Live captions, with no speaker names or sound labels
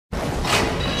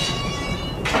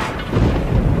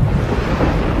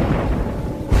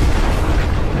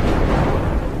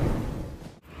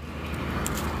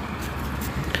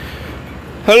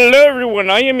Hello everyone,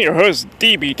 I am your host,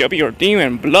 DBW, or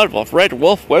DemonBloodWolf, Red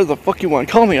Wolf, whatever the fuck you want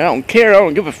to call me, I don't care, I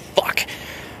don't give a fuck.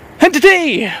 And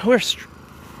today, we're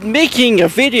making a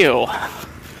video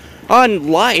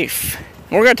on life.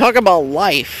 We're going to talk about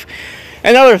life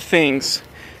and other things.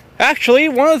 Actually,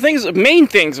 one of the main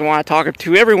things I want to talk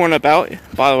to everyone about,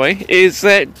 by the way, is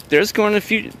that there's going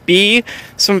to be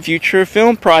some future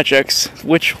film projects,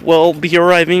 which will be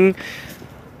arriving.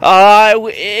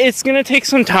 It's going to take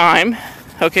some time.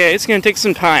 Okay, it's gonna take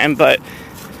some time, but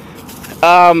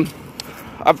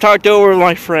I've talked over with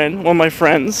one of my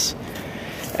friends,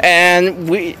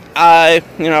 and I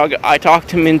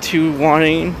talked him into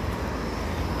wanting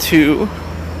to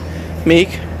make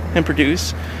and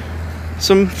produce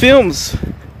some films.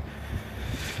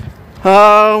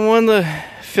 One of the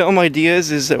film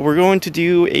ideas is that we're going to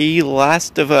do a The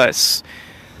Last of Us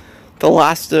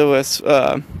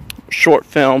short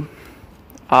film.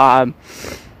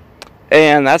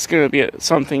 And that's going to be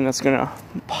something that's going to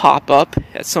pop up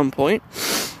at some point.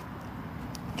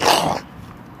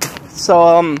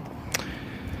 So,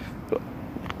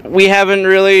 we haven't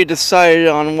really decided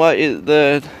on what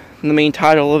the main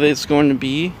title of it is going to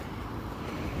be.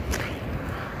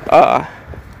 But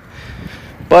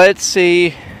it's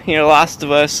a, Last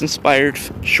of Us inspired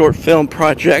short film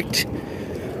project,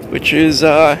 which is,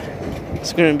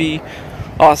 it's going to be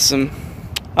awesome.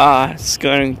 It's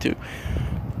going to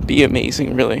be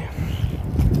amazing, really.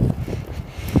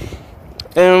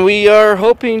 And we are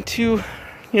hoping to,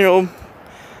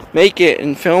 make it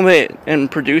and film it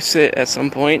and produce it at some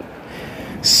point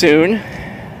soon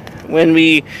when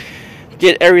we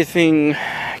get everything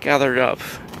gathered up.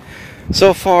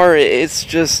 So far, it's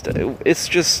just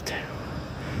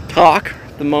talk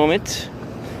at the moment,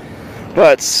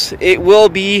 but it will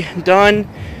be done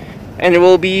and it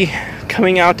will be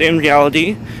coming out in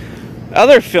reality.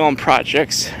 Other film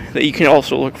projects that you can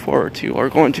also look forward to are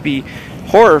going to be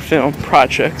horror film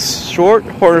projects, short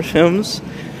horror films.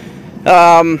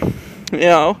 So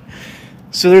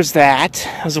there's that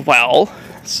as well.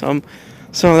 Some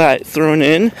of that thrown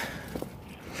in.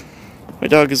 My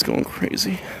dog is going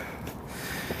crazy,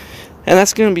 and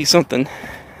that's gonna be something.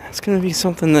 That's gonna be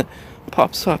something that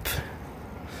pops up.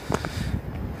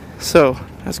 So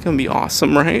that's gonna be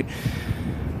awesome, right?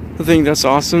 I think that's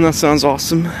awesome. That sounds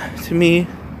awesome to me.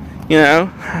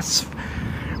 That's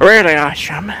really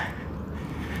awesome.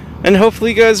 And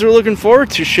hopefully you guys are looking forward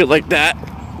to shit like that,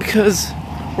 because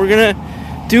we're gonna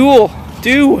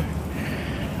do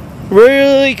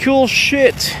really cool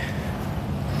shit.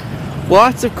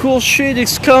 Lots of cool shit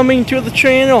is coming to the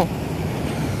channel,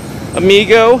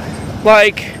 amigo.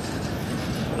 Like,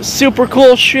 super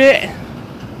cool shit.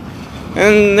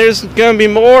 And there's gonna be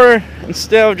more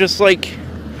instead of just like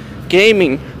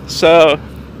gaming. So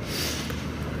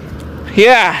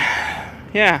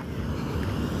yeah.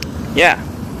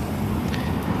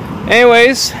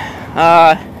 Anyways,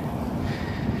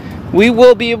 we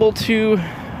will be able to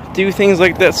do things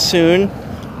like that soon.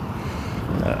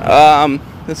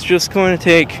 It's just going to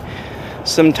take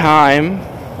some time.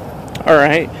 All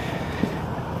right,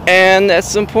 and at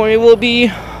some point it will be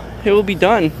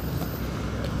done.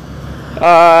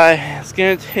 It's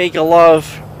gonna take a lot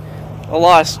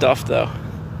of stuff though,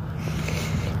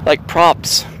 like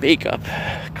props, makeup,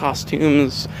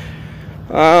 costumes,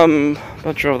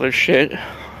 bunch of other shit.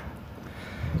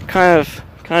 Kind of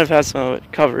has some of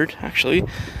it covered, actually.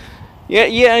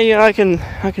 Yeah. I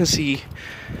can see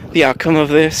the outcome of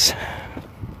this.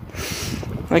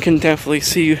 I can definitely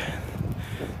see the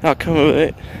outcome of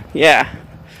it. Yeah,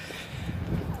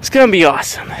 it's gonna be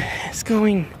awesome. It's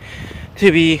going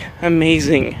to be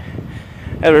amazing,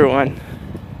 everyone.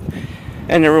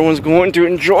 And everyone's going to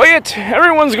enjoy it.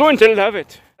 Everyone's going to love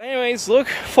it. Anyways, look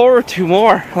forward to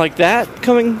more like that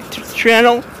coming to the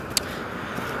channel.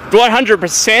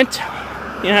 100%.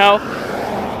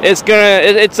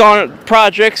 It's on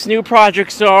projects. New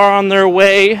projects are on their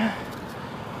way.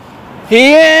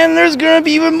 And there's gonna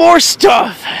be even more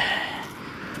stuff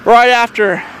right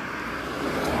after.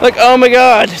 Like, oh my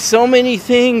god, so many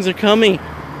things are coming.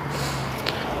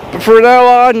 But for now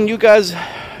on, you guys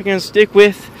are gonna stick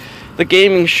with the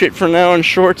gaming shit for now, and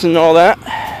shorts and all that,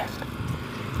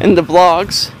 and the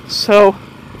vlogs. So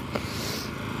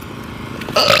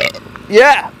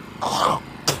yeah.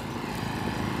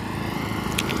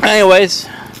 Anyways,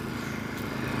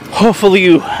 hopefully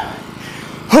you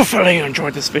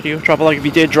enjoyed this video. Drop a like if you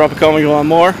did. Drop a comment if you want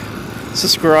more.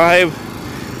 Subscribe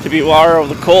to be aware of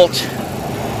the cult,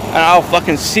 and I'll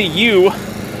fucking see you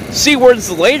C-words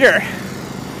later.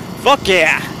 Fuck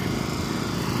yeah.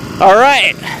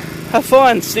 Alright. Have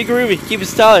fun. Stay groovy. Keep it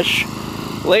stylish.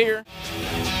 Later.